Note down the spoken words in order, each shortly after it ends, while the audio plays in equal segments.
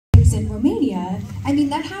books in Romania, I mean,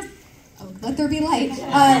 that has, oh, let there be light,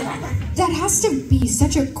 that has to be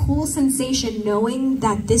such a cool sensation knowing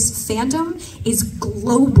that this fandom is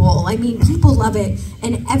global. I mean, people love it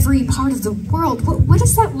in every part of the world. What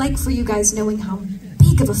is that like for you guys, knowing how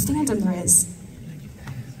big of a fandom there is?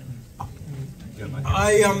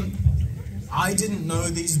 I didn't know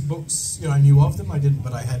these books, you know, I knew of them, I didn't,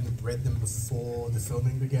 but I hadn't read them before the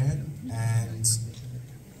filming began. And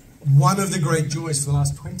one of the great joys for the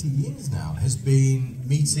last 20 years now has been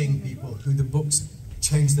meeting people who the books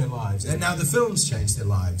changed their lives. And now the films changed their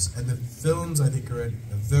lives. And the films, I think, are a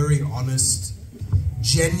very honest,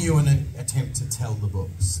 genuine attempt to tell the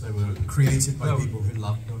books. They were created by people who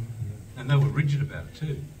loved them. And they were rigid about it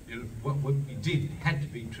too. You know, what we did had to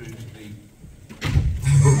be true to the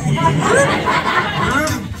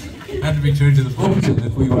had to be true to the books, and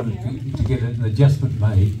if we wanted to get an adjustment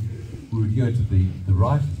made, we would go to the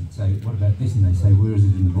writers and say, what about this? And they say, where is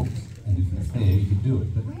it in the books? And if it's there, you could do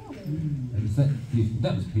it. But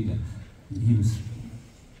that was Peter.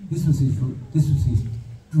 This was his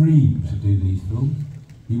dream to do these films.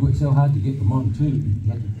 He worked so hard to get them on too. He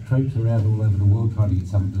had to traipse around all over the world trying to get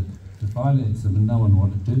someone to finance them, and no one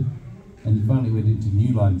wanted to. And he finally went into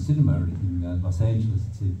New Line Cinema in Los Angeles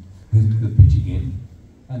and said, "Who's the pitch again?"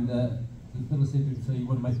 And the fellow said to him, "So you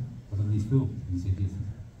want to make one of these films?" And he said, "Yes."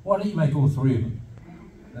 "Why don't you make all three of them?"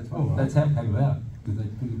 That's how it came about, because they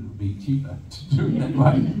figured it would be cheaper to do it that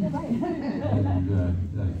way.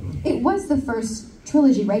 And, it was the first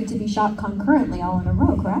trilogy, right, to be shot concurrently all in a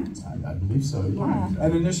row, correct? I believe so. Yeah.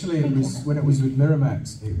 And initially, it was when it was with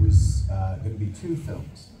Miramax, it was going to be 2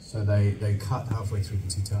 films. So they cut halfway through the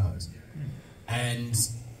 2 towers. And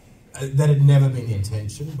that had never been the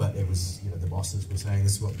intention, but it was, you know, the bosses were saying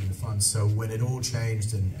this is what we're going to fund. So when it all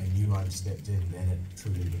changed and New Line stepped in, then it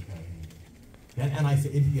truly became. And I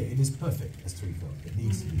think it is perfect as 3 films. It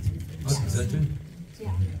needs to be 3 films. I think so too.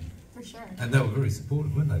 Yeah, for sure. And they were very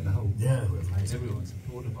supportive, weren't they? The whole everyone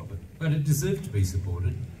supportive of it. But it deserved to be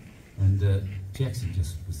supported. And Jackson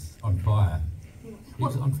just was on fire. He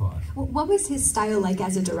was on fire. What was his style like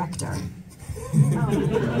as a director?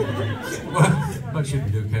 Well, should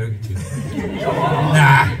we do a caricature?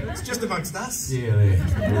 Nah, it's just amongst us. Yeah.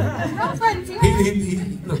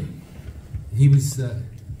 Look, he was.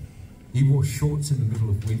 He wore shorts in the middle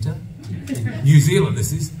of winter. In New Zealand,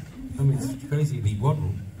 this is. I mean, it's crazy. And he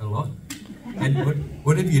waddled a lot. And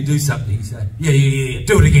whenever you do something, you say, "Yeah,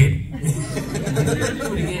 do it again."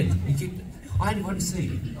 Do it again. I had one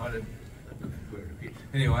scene.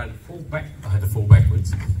 Anyway, I had to fall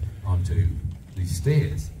backwards onto the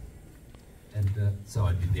stairs, and so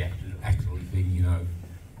I did the actor thing, you know,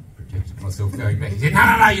 protected myself going back. He said,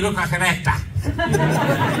 "No, you look like an actor."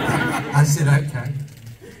 I said, "Okay."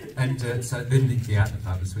 And so then the art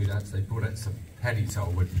department, sweethearts, they brought out some padding, so I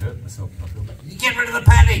wouldn't hurt myself. I thought, "You get rid of the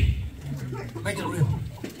padding, make it real."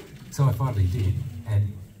 So I finally did,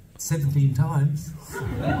 and 17 times.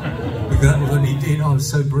 Because that was when he did. I was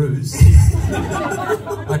so bruised.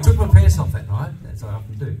 I took my pants off that night, as I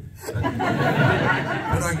often do. But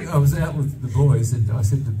I was out with the boys, and I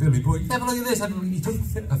said to Billy, "Boy, have a look at this." And he took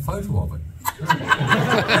a photo of it. And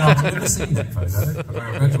I've never seen that photo. But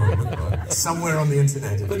I imagine what it looked like. Somewhere on the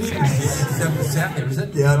internet. But it's out there, is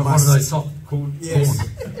it? Yeah, one of those soft porn. Yes.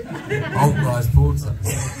 Old rise porn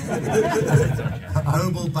something.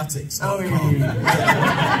 Noble buttocks. Oh,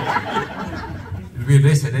 yeah. It'll be an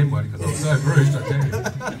S&M one, because I was so bruised, I tell you.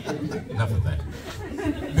 Enough of that.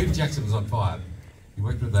 Peter Jackson was on fire. He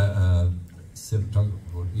worked with a cinematographer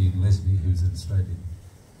called Ian Leslie, who's in Australia.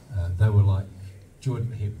 They were like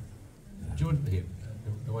Jordan Hip.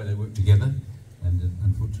 The way they worked together. And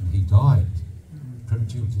unfortunately, he died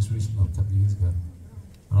prematurely just recently, a couple of years ago.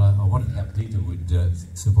 And I wondered how Peter would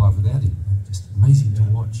survive without him. Just amazing to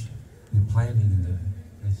watch the planning and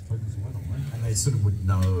they focus well on that. And they sort of would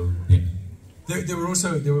know. Yeah. There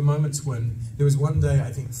were moments when there was one day,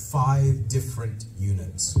 I think 5 different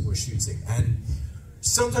units were shooting, and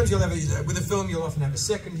sometimes you'll have with a film you'll often have a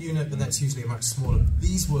second unit, but that's usually a much smaller.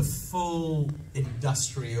 These were full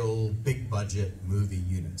industrial, big budget movie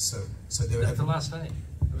units. So they were. That's the last day.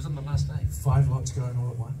 It was on the last day. 5 lots going all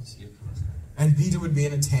at once. Yeah, the last day. And Peter would be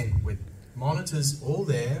in a tent with monitors all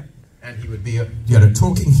there. And he would be,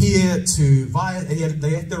 talking here to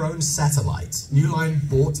they had their own satellite. New Line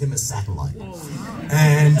bought him a satellite,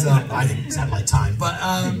 and I think satellite time.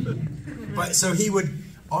 But so he would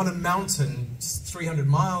on a mountain 300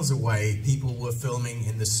 miles away. People were filming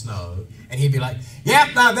in the snow, and he'd be like,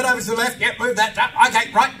 "Yep, no, a bit over to the left. Yep, move that. Okay,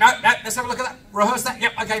 right. No, let's have a look at that. Rehearse that.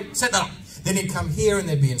 Yep, okay, set that up." Then he'd come here, and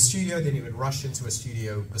they'd be in studio. Then he would rush into a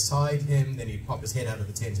studio beside him. Then he'd pop his head out of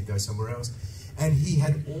the tent and go somewhere else. And he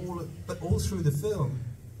had but all through the film,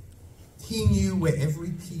 he knew where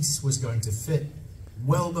every piece was going to fit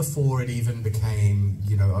well before it even became,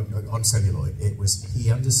 you know, on celluloid.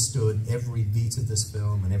 He understood every beat of this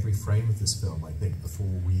film and every frame of this film, I think, before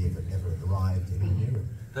we ever arrived in Europe.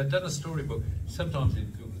 They've done a storybook. Sometimes in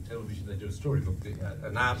film and television they do a storybook.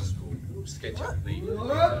 An artist will sketch up the...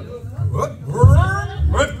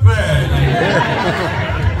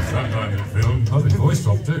 Sometimes in film, oh, the voice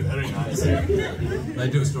drop too. Very nice. They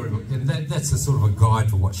do a storybook, and that's a sort of a guide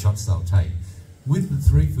for what shots they'll take. With the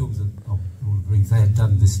 3 films of Lord of the Rings, they had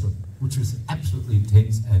done this, which was absolutely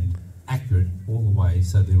intense and accurate all the way.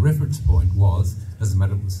 So their reference point was, doesn't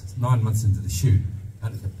matter, it was 9 months into the shoot.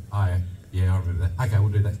 Yeah, I remember that. Okay, we'll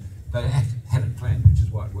do that. They had it planned, which is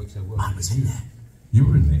why it worked so well. I was in there. You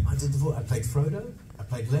were in there. I did the voice. I played Frodo. I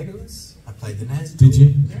played Legolas. I played the Nazgûl. Did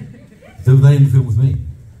you? Were they in the film with me?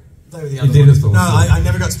 They were the other ones. No, I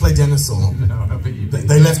never got to play Denethor. No, I bet you did.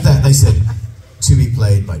 They left that. They said, to be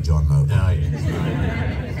played by John Mobley. Oh,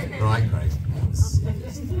 yeah. Right, great.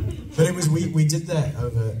 But it was, we did that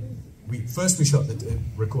over, first we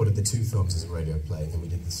recorded the 2 films as a radio play, and then we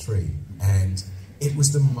did the 3. And it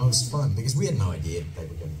was the most fun, because we had no idea they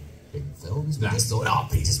were going to be big films. We just thought, oh,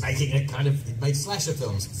 Peter's making a kind of, he'd made slasher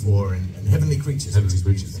films before, and Heavenly Creatures. Heavenly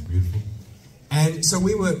Creatures, beautiful. And so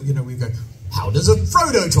we were, you know, we go, how does a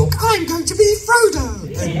Frodo talk? I'm going to be Frodo!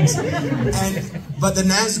 But the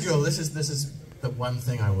Nazgûl, this is the one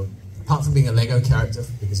thing I would, apart from being a Lego character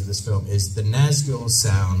because of this film, is the Nazgûl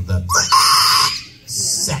sound, the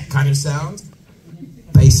that kind of sound.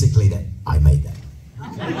 Basically, I made that.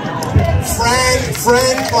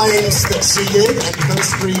 Fran claims that she did, and her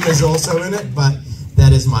scream is also in it, but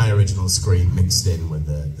that is my original scream mixed in with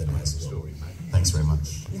the Nazgûl story. Thanks very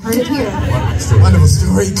much. You heard it here. Wonderful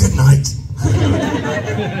story. Good night.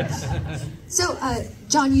 So,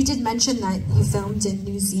 John, you did mention that you filmed in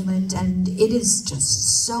New Zealand, and it is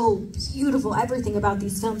just so beautiful. Everything about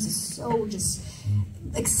these films is so just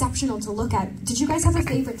exceptional to look at. Did you guys have a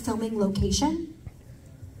favorite filming location?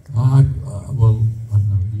 Well, I don't know.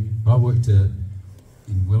 I worked in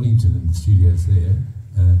Wellington in the studios there,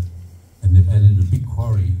 and in a big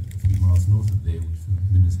quarry a few miles north of there, which was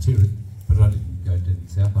Minas Tirith, but I didn't go to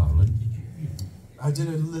South Island. I did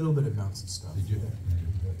a little bit of mountain stuff. Did you?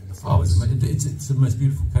 Oh, it's the most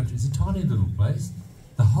beautiful country. It's a tiny little place.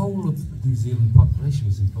 The whole of the New Zealand population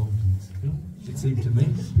was involved in this film, it seemed to me.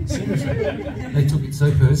 Seriously. They took it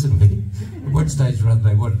so personally. At one stage or other,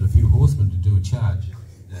 they wanted a few horsemen to do a charge.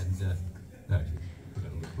 And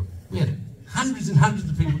we had hundreds and hundreds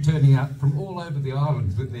of people turning out from all over the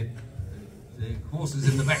islands with their horses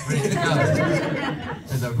in the back ready to go.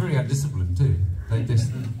 And they were very undisciplined too.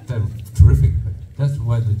 They were terrific. But that's the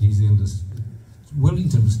way the New Zealanders...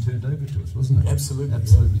 Wellington was turned over to us, wasn't it? Absolutely.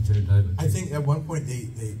 Absolutely turned over. I think at one point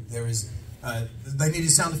there is... they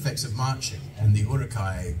needed sound effects of marching and the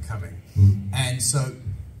urukai coming. And so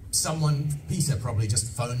Peter probably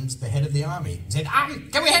just phoned the head of the army and said,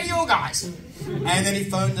 can we have your guys? And then he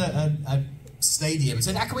phoned a stadium and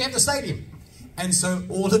said, can we have the stadium? And so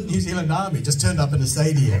all of New Zealand Army just turned up in a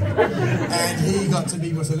stadium, and he got to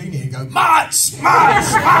be Mussolini and go, march,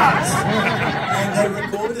 march, march! And they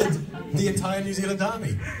recorded the entire New Zealand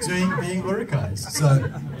Army being urukais. So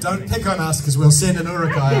don't pick on us, because we'll send an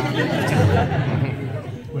urukai army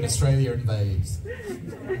when Australia invades.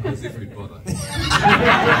 As if we'd bother.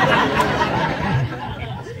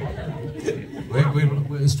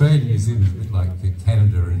 we're Australia and New Zealand is a bit like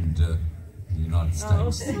Canada and the United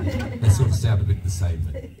States. They sort of sound a bit the same,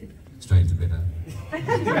 but Australians are better.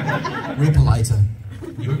 We're politer.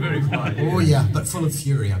 You're very polite. Oh yeah, but full of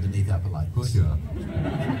fury underneath our politeness. Of course you are.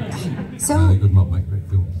 So, they could not make great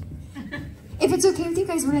films. if it's okay with you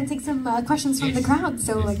guys, we're going to take some questions from the crowd.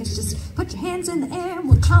 So I guess just put your hands in the air and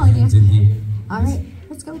we'll call you. All right,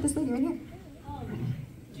 let's go with this lady right here.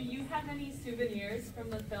 Do you have any souvenirs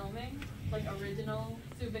from the filming? Like original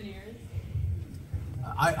souvenirs?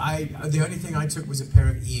 The only thing I took was a pair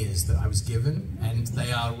of ears that I was given, and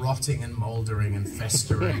they are rotting and mouldering and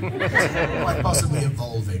festering, quite possibly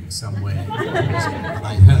evolving somewhere.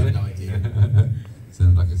 I have no idea.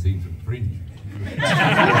 Sounds like a scene from Fringe.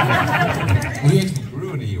 We actually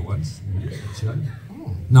grew an ear once.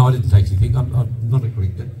 No, I didn't take anything. I'm not a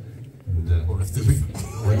collector. Or a thief.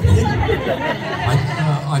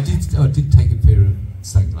 I did take a pair of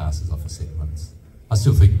sunglasses off a set once. I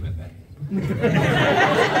still think about that.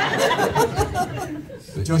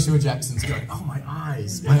 Joshua Jackson's going, oh, my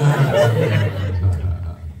eyes. No,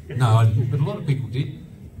 but a lot of people did,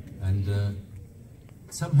 and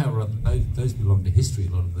somehow or other, those belong to history, a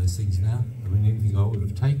lot of those things now. I mean, anything I would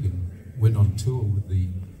have taken went on tour with the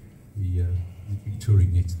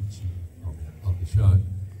touring exhibition of the show.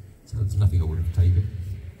 So there's nothing I would have taken.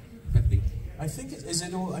 Happening. I think is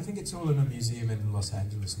it all. I think it's all in a museum in Los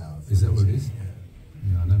Angeles now. Is that what it is?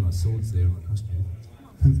 Yeah. Yeah, I know my sword's there in my costume.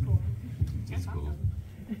 That's cool. That's cool.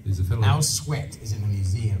 There's a fellow. Our sweat is in a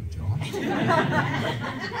museum, John.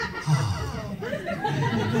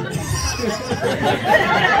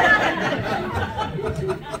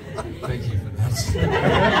 Thank you for that.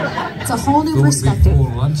 It's a whole new Thought perspective.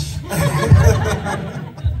 before lunch.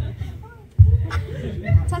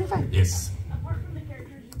 Yes. Apart from the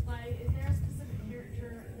characters you play, is there a specific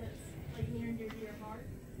character that's like near and dear to your heart?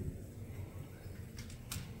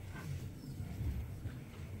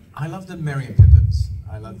 I love the Merry and Pippins.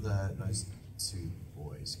 I love those two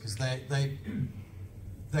boys because they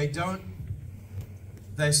don't.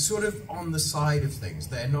 They're sort of on the side of things.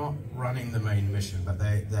 They're not running the main mission, but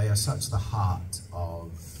they are such the heart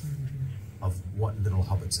of what little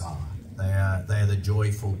hobbits are. They are the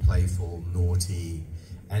joyful, playful, naughty,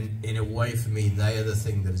 and in a way, for me, they are the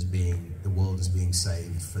thing that the world is being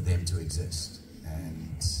saved for them to exist,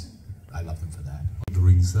 and I love them for that. The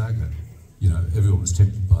Ring saga, you know, everyone was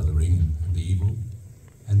tempted by the ring and the evil,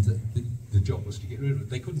 and the job was to get rid of it.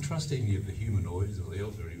 They couldn't trust any of the humanoids or the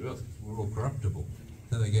elves or anything else. We're all corruptible.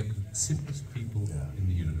 So they gave the simplest people in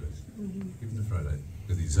the universe, given to Frodo,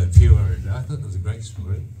 because he's so pure. And I thought that was a great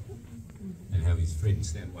story, and how his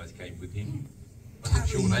friends Samwise came with him. I thought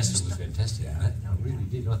Sean Astin was fantastic in that. I really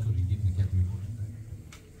did. I thought he'd give the Academy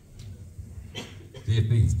Award. Dear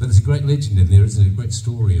things, but there's a great legend in there, isn't it? A great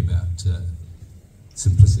story about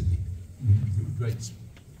simplicity. Great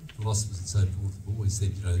philosophers and so forth have always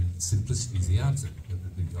said, you know, simplicity is the answer. Whether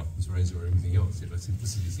the Occam's razor or everything else, you know,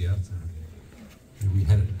 simplicity is the answer. And we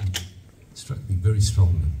had it, and it struck me very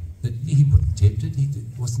strongly that he wasn't tempted. It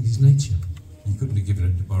wasn't his nature. He couldn't have given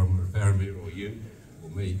it to Boromir or Faramir or you or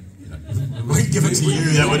me. You know, We'd give it to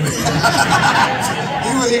you. That would be.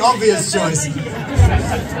 You were the obvious choice.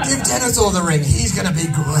 Give Denethor the ring. He's going to be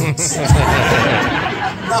great.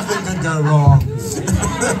 Nothing could go wrong. Who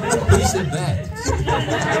said that?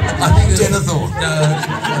 I think Denethor. I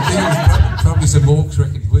think it was probably some orcs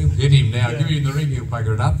reckoned, we'll get him now. Give him the ring, he'll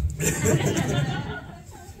bugger it up.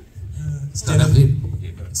 It's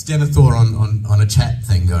Denethor on a chat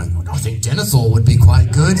thing going, I think Denethor would be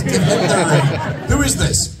quite good. Give him the ring. Who is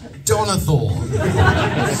this? Denethor.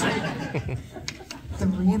 The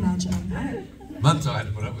reimagining. Months I had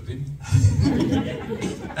to put up with him.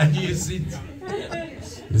 And years since.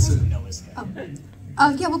 Listen.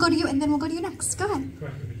 Yeah, we'll go to you, and then we'll go to you next. Go ahead.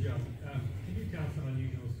 Question for John. Can you tell some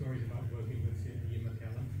unusual stories about working with Ian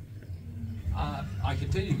McKellen? I can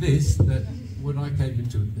tell you this, that when I came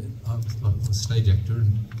into it, I was a stage actor,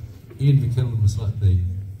 and Ian McKellen was like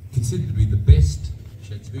considered to be the best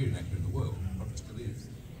Shakespearean actor in the world, probably still is.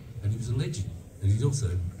 And he was a legend, and he's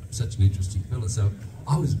also such an interesting fellow. So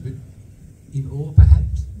I was a bit in awe,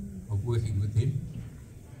 perhaps, of working with him.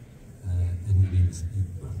 And he's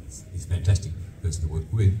a fantastic person to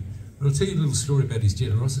work with. But I'll tell you a little story about his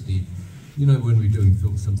generosity. You know, when we're doing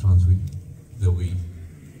films, sometimes there'll be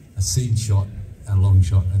a scene shot, a long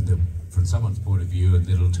shot, and from someone's point of view, and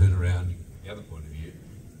then it'll turn around the other point of view.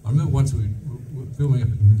 I remember once we were filming up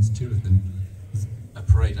at Minas Tirith, and a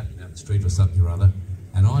parade up and down the street or something or other,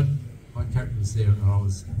 and my character was there, and I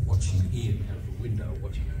was watching Ian out of the window,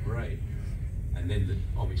 watching the parade. And then,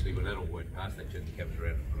 obviously, when that all went past, they turned the cameras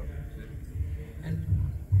around and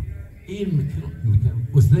Ian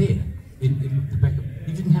McKellen was there in the backup.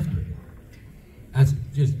 He didn't have to. As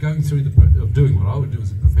just going through of doing what I would do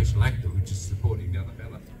as a professional actor, which is supporting the other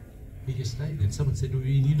fella. He just stayed there. Someone said to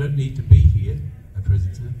me, "You don't need to be here, a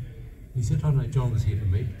presenter." He said, "Oh no, John was here for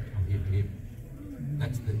me. I'm here for him."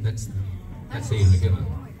 That's Ian McKellen.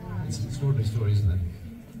 It's an extraordinary story, isn't it?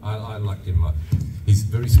 I liked him a lot. He's a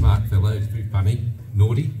very smart fellow. He's very funny,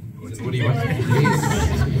 naughty. He's a naughty one.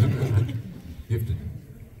 Yes. Gifted.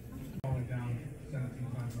 Falling down 17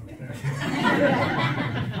 times upstairs.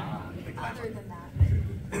 Other than that.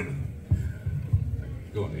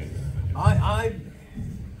 Go on, Ian.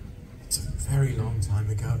 It's a very long time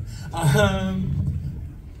ago.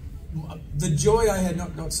 The joy I had,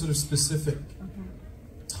 not sort of specific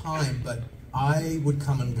time, but I would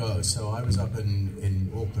come and go. So I was up in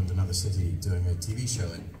Auckland, another city, doing a TV show,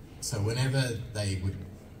 and so whenever they would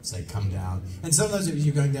say come down, and sometimes it was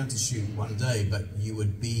you going down to shoot one day, but you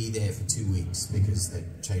would be there for 2 weeks because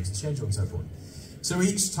they'd changed the schedule and so forth. So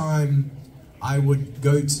each time I would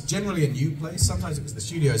go to generally a new place. Sometimes it was the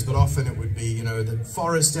studios, but often it would be, you know, the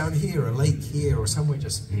forest down here, a lake here, or somewhere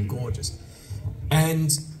just gorgeous.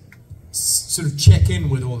 And sort of check in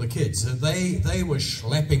with all the kids. So they were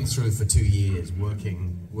schlepping through for 2 years,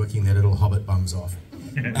 working their little hobbit bums off,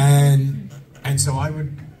 and so I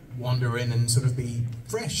would wander in and sort of be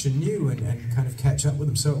fresh and new and kind of catch up with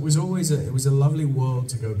them. So it was always a lovely world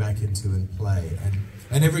to go back into and play,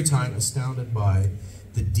 and every time astounded by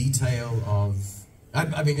the detail of.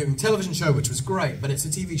 I mean, a television show, which was great, but it's a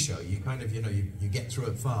TV show. You kind of, you get through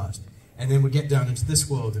it fast. And then we get down into this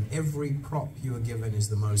world, and every prop you are given is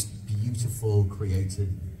the most beautiful,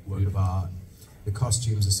 created work of art. The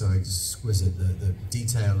costumes are so exquisite. The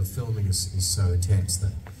detail of filming is so intense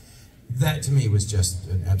that to me was just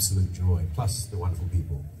an absolute joy. Plus the wonderful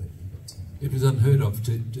people that you got to. It was unheard of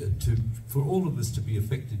for all of us to be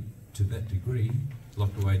affected to that degree,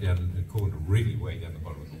 locked away down in a corner, really way down the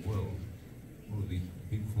bottom of the world. All of these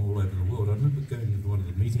people from all over the world. I remember going to one of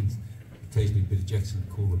the meetings. Occasionally, Peter Jackson would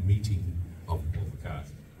call a meeting of all the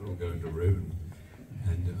cast. We're all going to a room,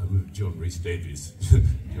 and I remember John Rhys Davies,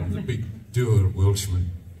 John's a big doer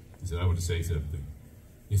Welshman. He said, "I want to say something."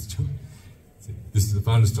 Yes, John. He said, "This is the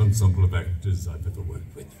finest ensemble of actors I've ever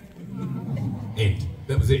worked with." End.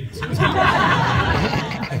 That was it.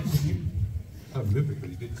 I remember, but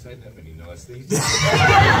he didn't say that many nice things.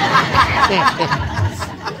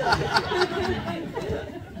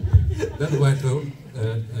 That's the way I felt,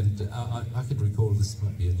 and I could recall, this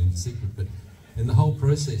might be a secret, but in the whole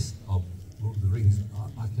process of Lord of the Rings,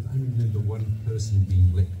 I can only remember one person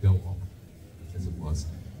being let go of, as it was.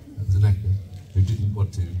 It was an actor who didn't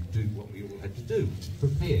want to do what we all had to do, to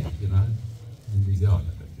prepare, and he said, "Oh, I don't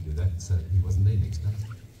have to do that," so he wasn't there next day.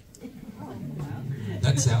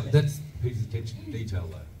 That's Peter's attention to detail,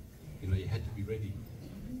 though. You had to be ready.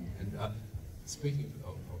 And speaking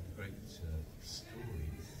of great stories,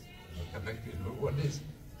 I'll come back to you. What it is?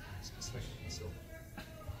 Especially myself.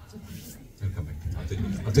 I'll come back to you.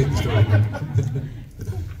 I'll take the story.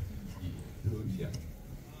 Yeah.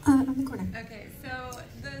 On the corner. Okay, so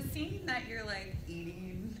the scene that you're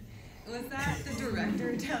eating, was that the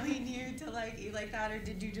director telling you to eat like that, or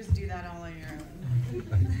did you just do that all on your own?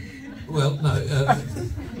 Well, no.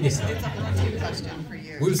 Yes. It's a whole question for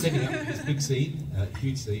you. We were setting up this big scene,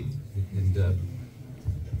 huge scene, and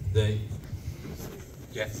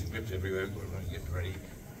Jackson gripped everywhere. We were running to get ready,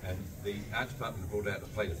 and the art department brought out a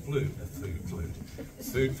plate of food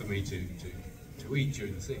for me to eat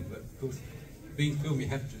during the scene. But of course, being film, you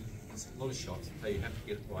have to. There's a lot of shots, so you have to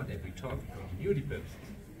get it right every time for continuity purposes.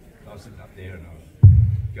 I was sitting up there and I was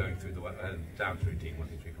going through the dance routine 1,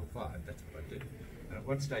 2, 3, 4, 5. That's what I did. And at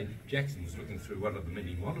one stage, Jackson was looking through one of the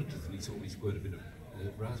many monitors and he saw me squirt a bit of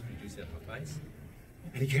raspberry juice out of my face.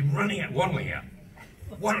 And he came running out, waddling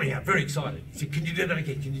out, very excited. He said, "Can you do that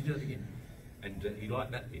again? Can you do that again?" And he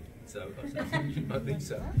liked that bit. So I said, "I think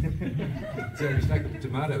so." So we stuck a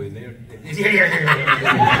tomato in there. And,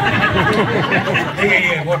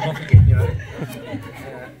 yeah, one off again,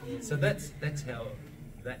 So that's how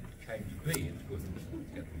that came to be. And of course,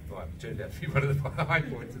 it turned out to be one of the high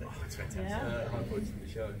points. High points of the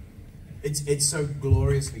show. It's so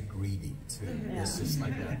gloriously greedy too. Yeah. It's just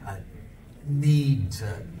like a need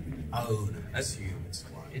to own and assume.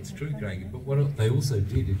 It's true, Craig. But what they also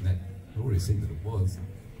did in that glorious thing that it was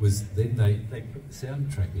then they put the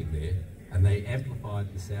soundtrack in there and they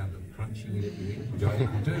amplified the sound of crunching and everything, which I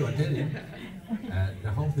didn't do, I tell you.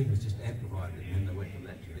 The whole thing was just amplified, and then they went from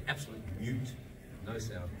that to the absolute mute, no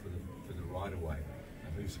sound for the right away.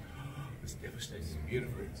 And it was devastating,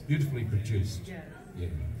 beautifully produced. Yeah.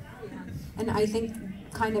 And I think,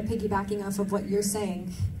 kind of piggybacking off of what you're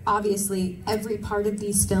saying, obviously every part of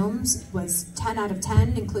these films was 10 out of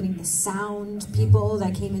 10, including the sound people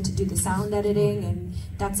that came in to do the sound editing, and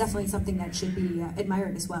that's definitely something that should be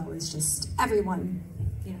admired as well. It's just everyone,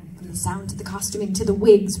 from the sound to the costuming to the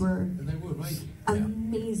wigs were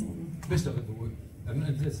amazing. Best I've ever worked, and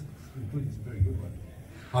this including some very good one.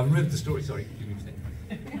 I've read the story. Sorry, give me a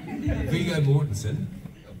second. Viggo Mortensen,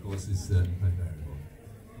 of course, is my favourite.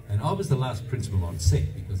 And I was the last principal on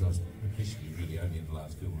set because I was officially really only in the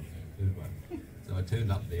last film, the third one. So I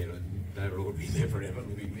turned up there and they were all been there forever,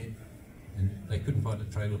 living there. And they couldn't find a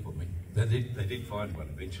trailer for me. They did find one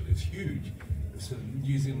eventually. It was huge. It was a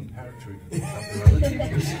New Zealand paratroop or something or other.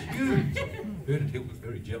 It was huge. Bernard Hill was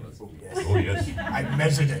very jealous. Oh yes. I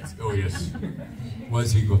measured it. Oh yes.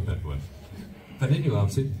 Why's he got that one? But anyway, I'm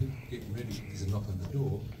sitting getting ready. There's a knock on the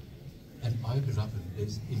door. And I open it up and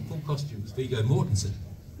there's, in full costume, Viggo Mortensen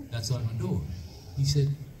outside my door. He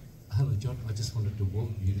said, "Hello, John, I just wanted to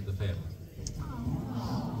welcome you to the family."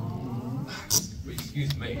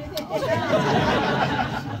 Excuse me.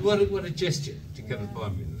 What a gesture to come and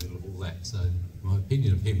find me in the middle of all that. So my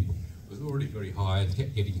opinion of him was already very high and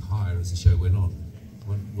kept getting higher as the show went on.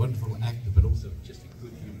 wonderful actor, but also just a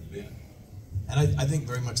good human being. And I think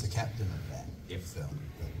very much the captain of that film.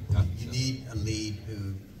 You need a lead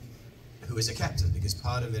who is a captain, because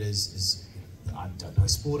part of it is I don't know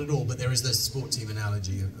sport at all, but there is this sport team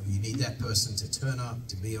analogy of you need that person to turn up,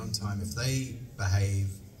 to be on time. If they behave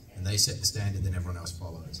and they set the standard, then everyone else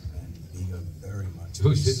follows. And Vigo very much.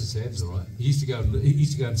 He set the standards, all right. He used to go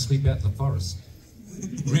and sleep out in the forest,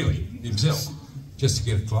 really himself, just to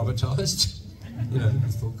get acclimatized. You know,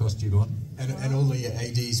 with full costume on. And all the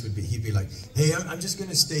ADs he'd be like, hey, I'm just going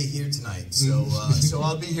to stay here tonight, so so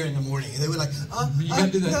I'll be here in the morning. And they were like, you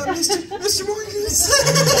can't do that. Mr. Morgan.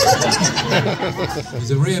 He's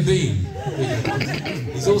a rare being.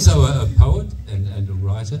 He's also a poet and a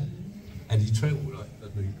writer, and he travelled.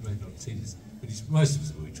 You may not have seen this, but most of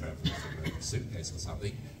us will be travelling with a suitcase or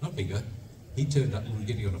something, not bigger. He turned up, we were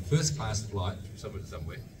getting on a first-class flight from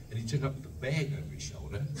somewhere, and he turned up with a bag over his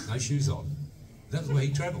shoulder, no shoes on. That's the way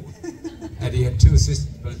he travelled. And he had two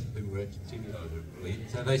assistants, both of whom were Argentinian, I believe,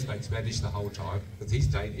 so they spoke Spanish the whole time, because he's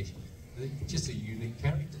Danish. Just a unique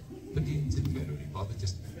character. But he didn't go to any bother,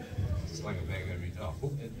 just slung a bag over his arm.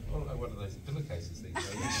 One of those pillowcases things.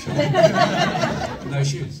 No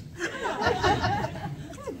shoes.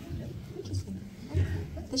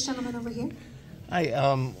 This gentleman over here.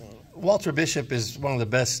 Hi, Walter Bishop is one of the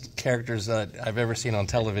best characters that I've ever seen on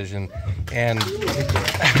television, and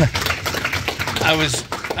I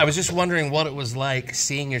was just wondering what it was like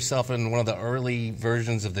seeing yourself in one of the early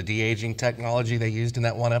versions of the de-aging technology they used in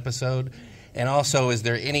that one episode, and also, is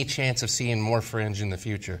there any chance of seeing more Fringe in the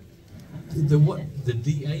future? The what? The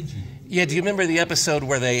de-aging? Yeah, do you remember the episode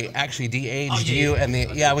where they actually de-aged you? And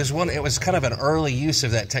it was kind of an early use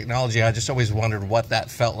of that technology. I just always wondered what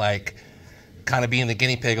that felt like, kind of being the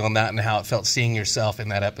guinea pig on that, and how it felt seeing yourself in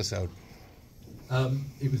that episode.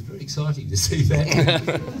 It was very exciting to see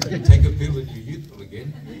that. Take a pill and you're youthful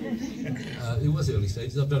again. It was early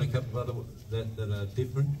stages. I've done a couple of other that are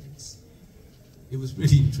different. It was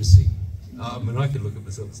really interesting. I mean, I could look at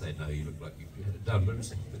myself and say, no, you look like you had it done, but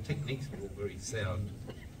the techniques were all very sound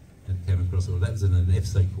and came across. Well, that was in an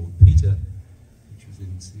episode called Peter, which was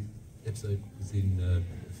in the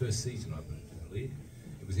first season, I believe.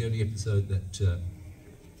 It was the only episode that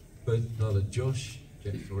both neither Josh,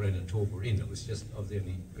 Jack, Lorraine and Torb were in. It was just of the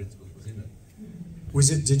only principal was in it. Was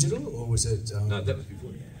it digital or was it? No, that was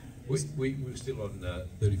before. We were still on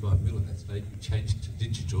 35mm at that stage. We changed to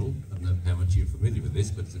digital. I don't know how much you're familiar with this,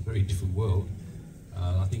 but it's a very different world.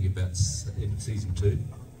 I think about in season 2,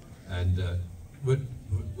 and when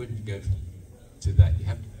you go to that, you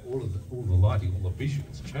have all the lighting, all the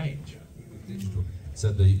visuals change with digital.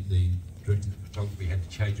 So the director of photography had to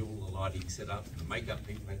change all the lighting set up. The makeup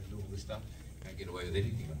people had to do all this stuff. Can't get away with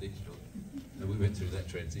anything on digital. So we went through that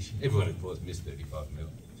transition. Everyone, of course, missed 35mm,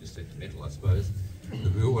 just sentimental, I suppose.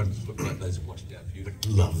 But we all wanted to look like those washed out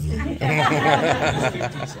beautiful. Lovely. The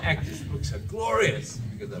 50s actors look so glorious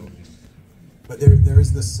because they were just. But there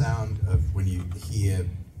is the sound of when you hear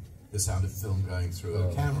the sound of film going through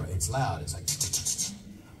a camera. It's loud. It's like,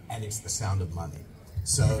 and it's the sound of money.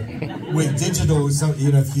 So with digital,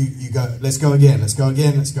 if you go, let's go again,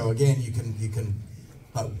 you can.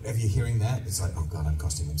 But if you're hearing that, it's like, oh God, I'm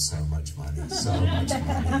costing them so much money, so much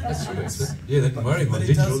money. That's true. Yeah, they can worry about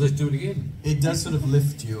digital. Let's do it again. It does sort of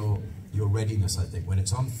lift your readiness, I think. When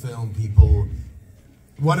it's on film, people.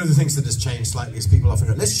 One of the things that has changed slightly is people often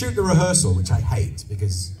go, let's shoot the rehearsal, which I hate,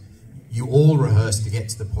 because you all rehearse to get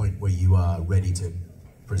to the point where you are ready to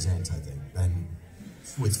present, I think. And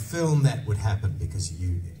with film, that would happen because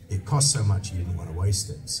it costs so much you didn't want to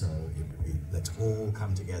waste it. So it would be, let's all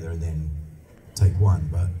come together and then take one.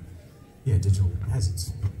 But yeah, digital has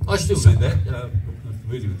its. I still do that. I'm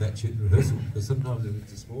familiar with that shoot rehearsal, because sometimes if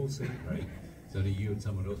it's a small scene break, it's only you and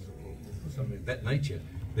someone else, or something of that nature,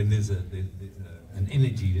 then there's an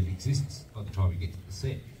energy that exists by the time you get to the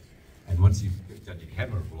set. And once you've done your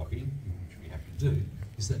camera blocking, which we have to do,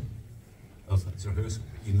 is that it's rehearsal,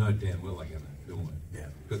 but you know damn well they're going to film it. Yeah.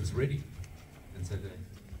 Because it's ready. And so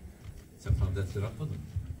sometimes that's set up for them.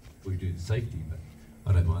 We do the safety, but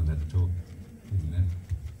I don't mind that at all. You know,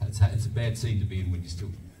 it's a bad scene to be in when you're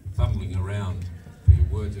still fumbling around for your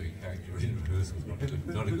words or your character in rehearsal. It's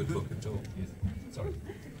not a good look at all. Yes. Sorry.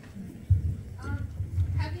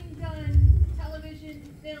 Having done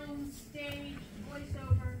television, film, stage,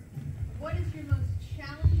 voiceover, what is your most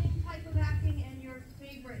challenging type of acting and your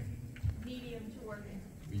favorite medium to work in?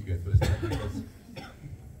 You go first.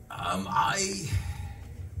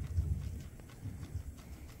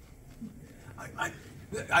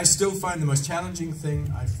 I still find the most challenging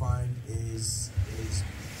thing I find is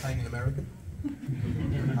playing an American.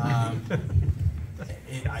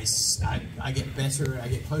 I get better, I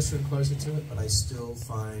get closer and closer to it, but I still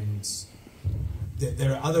find that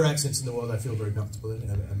there are other accents in the world I feel very comfortable in.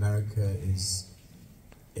 America is,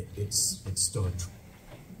 it's still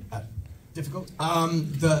difficult.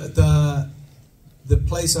 The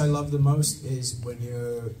place I love the most is when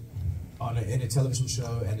you're in a television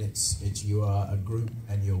show and you are a group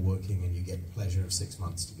and you're working and you get the pleasure of 6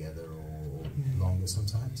 months together or longer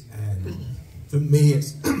sometimes. And for me,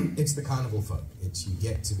 it's the carnival folk. You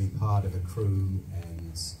get to be part of a crew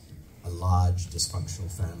and a large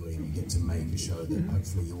dysfunctional family, and you get to make a show that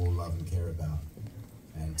hopefully you all love and care about.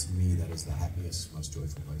 And to me, that is the happiest, most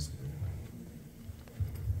joyful place to be.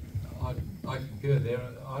 I concur there.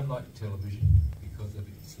 I like television because of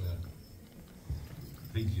its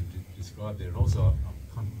things you've described there, and also I'm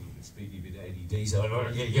kind of a little bit speedy, a bit ADD, so I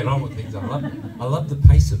don't get on with things. I love the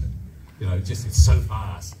pace of it. You know, it's so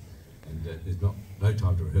fast, and there's no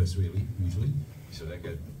time to rehearse really. Usually, so they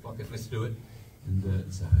go, "Fuck it, let's do it."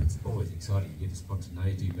 And so it's always exciting. You get a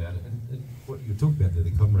spontaneity about it, and what you talk about there,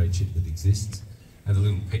 the comradeship that exists, and the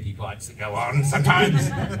little petty fights that go on sometimes.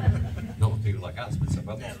 Not with people like us, but some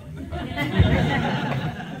others.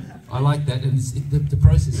 I like that, and the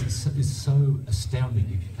process is so astounding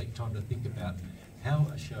if you take time to think about how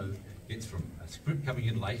a show gets from a script coming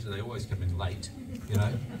in late, and they always come in late, you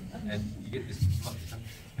know, and you get this,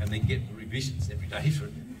 and then get the revisions every day for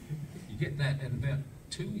it. You get that, and about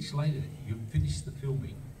 2 weeks later, you've finished the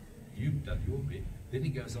filming, you've done your bit, then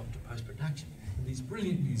it goes off to post-production. And these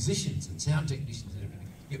brilliant musicians and sound technicians and everything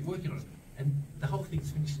get working on it, and the whole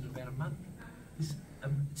thing's finished in about a month.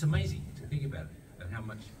 It's amazing to think about it, and how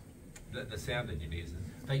much the sound engineers,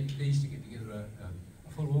 they used to get together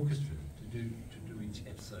a full orchestra to do each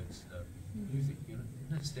episode's music. You know,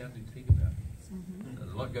 isn't that astounding to think about?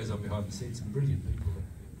 A lot goes on behind the scenes, and brilliant people.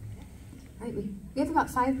 All right, we have about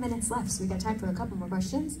 5 minutes left, so we got time for a couple more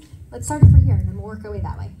questions. Let's start over here, and then we'll work our way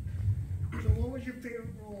that way. So, what was your favorite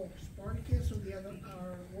role, Spartacus or the other,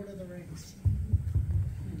 or Lord of the Rings?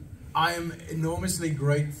 I am enormously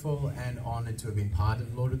grateful and honored to have been part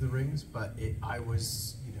of Lord of the Rings, but I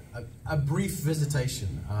was, you know, a brief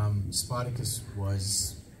visitation. Spartacus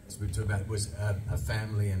was, as we talked about, was a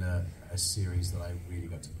family and a series that I really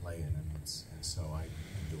got to play in, and so I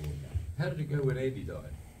adored that. How did it go when Andy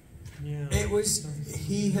died? Yeah. It was,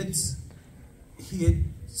 he had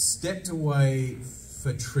stepped away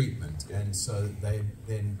for treatment, and so they'd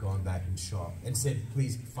then gone back and shot and said,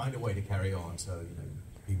 please find a way to carry on so, you know,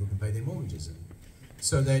 people can pay their mortgages. And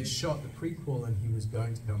so they'd shot the prequel, and he was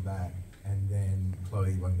going to come back, and then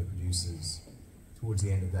Chloe, one of the producers, towards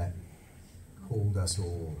the end of that, called us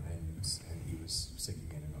all, and he was sick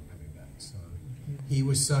again and not coming back. So he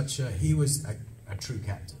was a true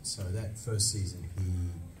captain. So that first season,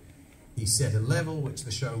 he set a level which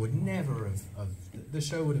the show would never have. The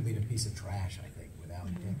show would have been a piece of trash, I think, without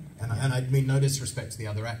him. And I mean no disrespect to the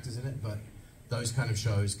other actors in it, but those kind of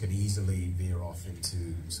shows can easily veer off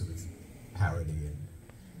into sort of parody,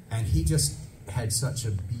 and he just had such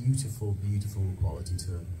a beautiful, beautiful quality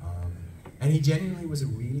to him, and he genuinely was a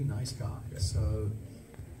really nice guy. So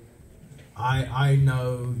I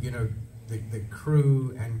know, you know, the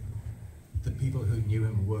crew and the people who knew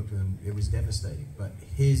him and worked with him, it was devastating. But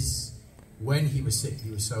when he was sick, he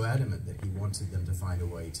was so adamant that he wanted them to find a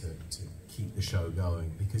way to keep the show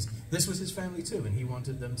going, because this was his family too, and he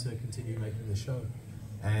wanted them to continue making the show.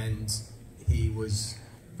 And he was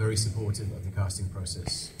very supportive of the casting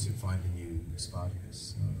process to find a new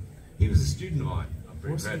Spartacus. So. He was a student of mine, I'm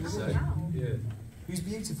very proud to say. Yeah. He was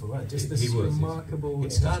beautiful, right? Just this remarkable...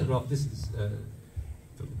 It started off, this is,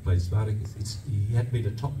 who played Spartacus, he had been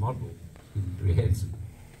a top model, he was very handsome,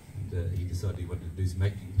 and he decided he wanted to do some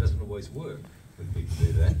acting. It doesn't always work when people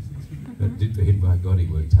do that, but it did for him. By God, he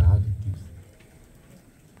worked hard. He was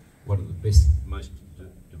one of the best, most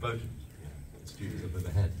devoted students I've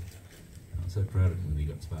ever had. I'm so proud of him when he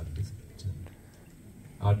got Spartacus.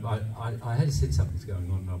 I had a sense something was going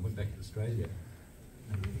on, and I went back to Australia,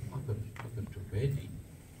 and I've got to talk to Andy.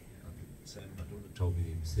 Sam, my daughter, told me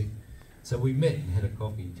he was sick. So we met and had a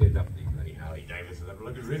coffee. He turned up and he bloody Harley Davidson. That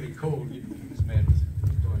looked really cool. This man was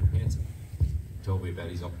dying of cancer. He told me about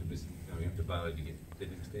his optimism going up to Bali to get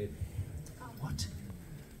Denethor dead. Oh, what?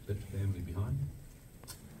 Left the family behind.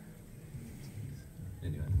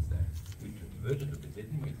 Anyway, that's that. We diverted a bit,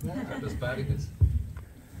 didn't we? That was Spartacus.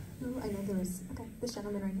 Oh, I know there was. Okay, this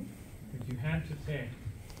gentleman right here. If you had to pick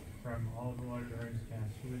from all the Lord of the Rings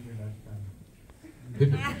cast, who is your best friend?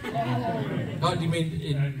 Oh, do you mean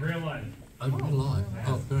in real life? In real life?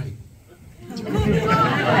 Oh, great.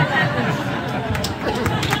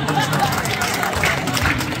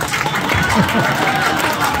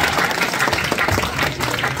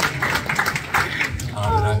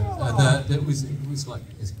 was like,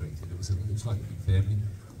 as Greg said, it was like a big family.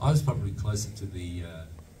 I was probably closer to the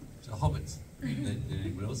hobbits than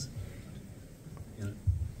anyone else. You know,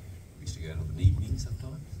 we used to go out of an evening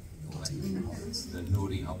sometimes. The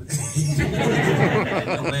naughty hobbits.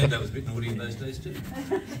 And Orlando was a bit naughty in those days too.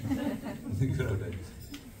 Good old days.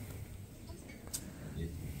 Yeah.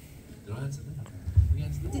 Did I answer that? We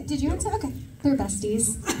answered that? Did you answer? Okay. They're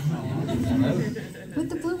besties. With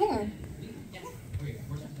the blue hair. Yes. Okay, a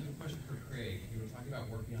question for Craig. You were talking about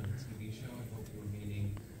working on a TV show. I hope you were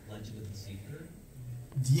meaning Legend of the Seeker.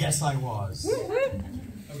 Yes, I was.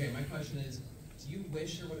 Okay, my question is, do you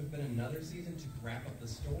wish there would have been another season to wrap up the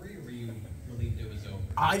story, or were you relieved it was over?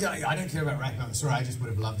 I don't care about wrapping up the story. I just would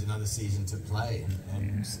have loved another season to play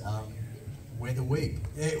and wear the wig.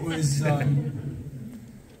 It was.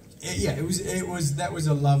 Yeah, it was. That was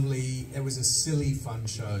a lovely. It was a silly, fun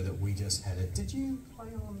show that we just had. Did you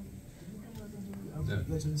play on?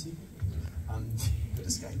 Legend of the Seeker? Good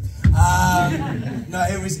escape. No,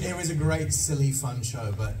 it was a great, silly, fun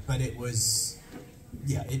show, but it was.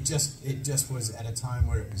 Yeah, it just was at a time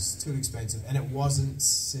where it was too expensive, and it wasn't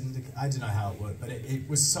syndicate. I don't know how it worked, but it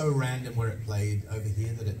was so random where it played over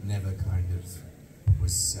here that it never kind of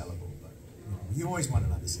was sellable. But you always want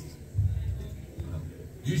another season.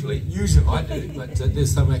 Usually I do, but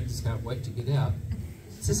there's some actors can't wait to get out.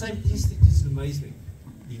 It's the same. This amazes me.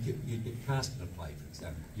 You get cast in a play, for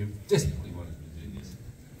example. You desperately wanted to do this,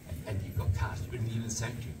 and you got cast. You didn't even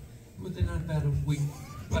thank you. Well, then about a week,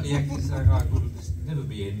 bloody actors saying, "Oh, will this never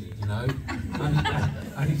be ended?" You know,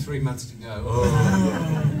 only 3 months to go. Oh,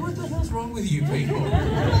 what the hell's wrong with you people?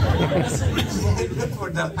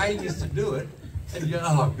 They're paying us to do it, and you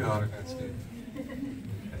oh God, I can't stand it.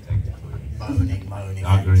 Moaning.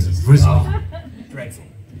 Dreadful.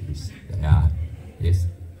 Yeah. Yes.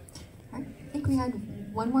 All right. I think we had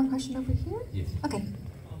one more question over here. Yes. Okay.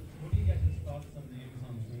 What do you guys' thoughts on the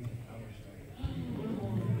Amazon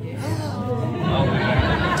Power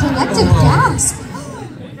Collective gasp.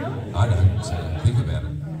 I don't think about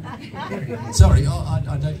it. Sorry,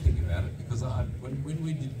 I don't think about it because when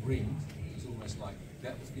we did Ring, it was almost like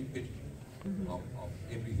that was the epitome of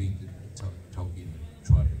everything that Tolkien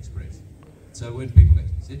tried to express. So when people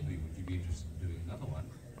actually said to me, would you be interested in doing another one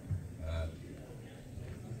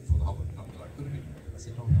for the Hobbit, not that I could have been, I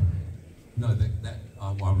said, oh no. No,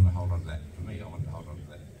 I want to hold on to that. For me, I want to hold on to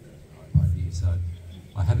that idea. So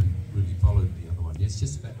I haven't really followed the other one. It's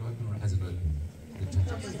just about to open, or has it opened?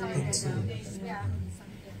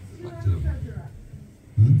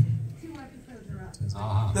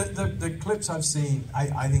 The clips I've seen,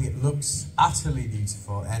 I think it looks utterly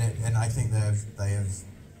beautiful, and I think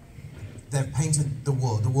they've painted the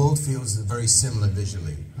world. The world feels very similar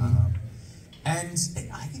visually, and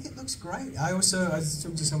I think it looks great. I was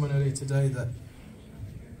talking to someone earlier today that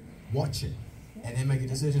watch it and then make a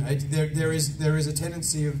decision. There is a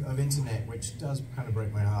tendency of internet which does kind of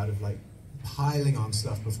break my heart of like piling on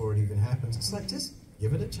stuff before it even happens. It's like just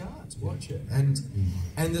give it a chance, watch it, and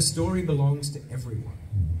the story belongs to everyone.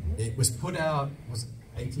 It was put out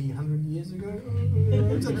 100 years ago,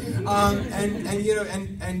 and you know,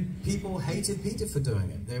 and people hated Peter for doing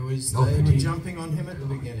it. They were jumping on him at the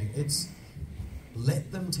beginning. It's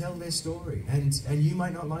let them tell their story, and you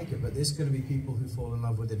might not like it, but there's going to be people who fall in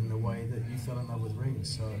love with it in a way that you fell in love with Rings.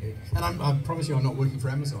 So, I promise you, I'm not working for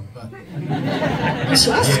Amazon, but a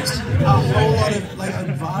whole lot of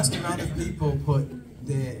a vast amount of people put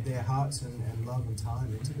their hearts and love and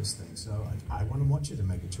time into this thing. So I want to watch it and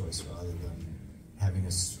make a choice rather than having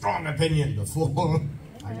a strong opinion before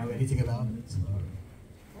I know anything about it.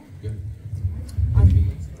 Good.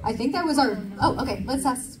 I think that was our. Oh, okay. Let's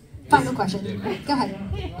ask final question. Go ahead.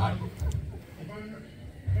 You got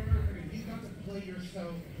to play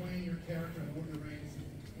yourself, playing your character in Lord of the Rings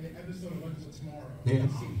in an episode of Legends of Tomorrow. Yeah.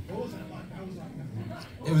 What was that like? That was like.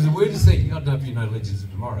 It was the weirdest thing. I don't know if you know Legends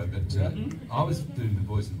of Tomorrow, but I was doing the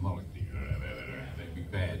voice of Moloch, that big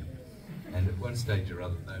bad, and at one stage or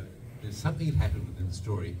other, there's something that happened within the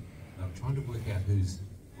story, and I'm trying to work out whose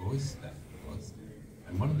voice that was.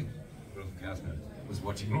 And one of the cast members was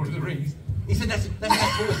watching Lord of the Rings. He said, that's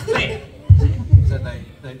that voice there. So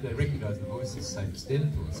they recognised the voice as same as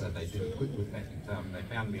Denethor, so they did a quick look back in time, and they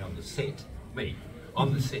found me on the set,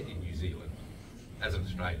 on the set in New Zealand, as an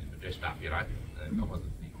Australian, but dressed up, you know. I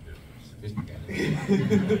wasn't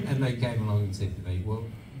sophisticated. And they came along and said to me, well,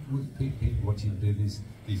 people want you to do these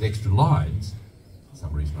extra lines, for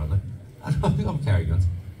some reason or other. And I think I'm carrying on.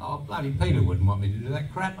 Oh, bloody Peter wouldn't want me to do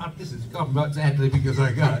that crap. This has gone right sadly because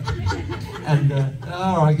I go. And,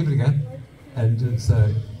 all right, give it a go. And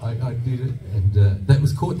so I did it, and that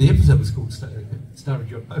was called, the episode was called starring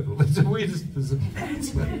John Noble. It's the weirdest position.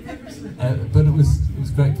 But it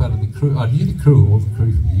was great fun, and the crew. I knew the crew, all the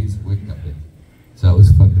crew from the years of working up there, so it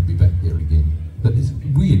was fun to be back there again. But it's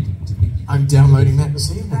weird to think. I'm downloading that this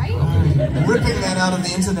evening. Right? Ripping that out of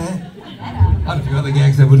the internet. I had a few other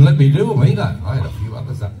gags they wouldn't let me do them either. I had a few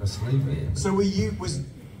others up my sleeve there. So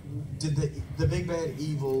did the big bad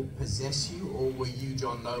evil possess you, or were you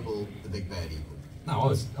John Noble, the big bad evil? No, I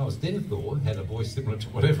was Denethor, had a voice similar to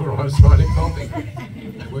whatever I was trying to copy.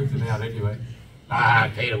 They worked it out anyway.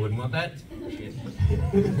 Peter wouldn't want that. Shit.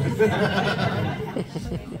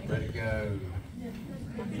 Let it go.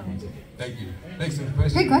 Thank you. Thanks for the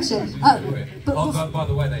question. Great question. By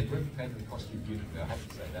the way, they replicated the costume beautifully. I have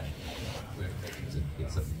to say that.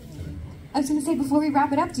 I was going to say, before we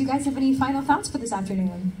wrap it up, do you guys have any final thoughts for this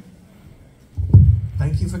afternoon?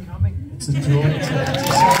 Thank you for coming. It's a joy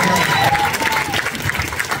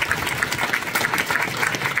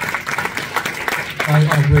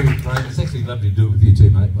I agree with Craig. It's actually lovely to do it with you too,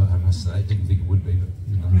 mate. But I must say, I didn't think it would be, but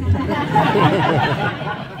you know.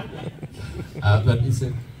 But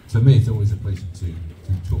for me, it's always a pleasure to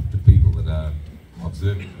talk to people that are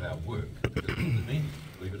observant of our work. Believe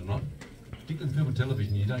it or not, particularly in film and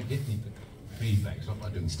television, you don't get any feedback. It's not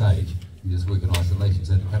like doing stage. You just work in isolation.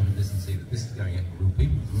 So to come to this and see that this is going out to real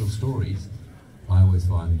people, real stories, I always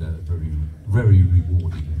find very, very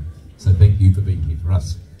rewarding. So thank you for being here for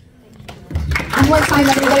us. And one time,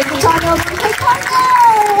 everybody, for John Noble.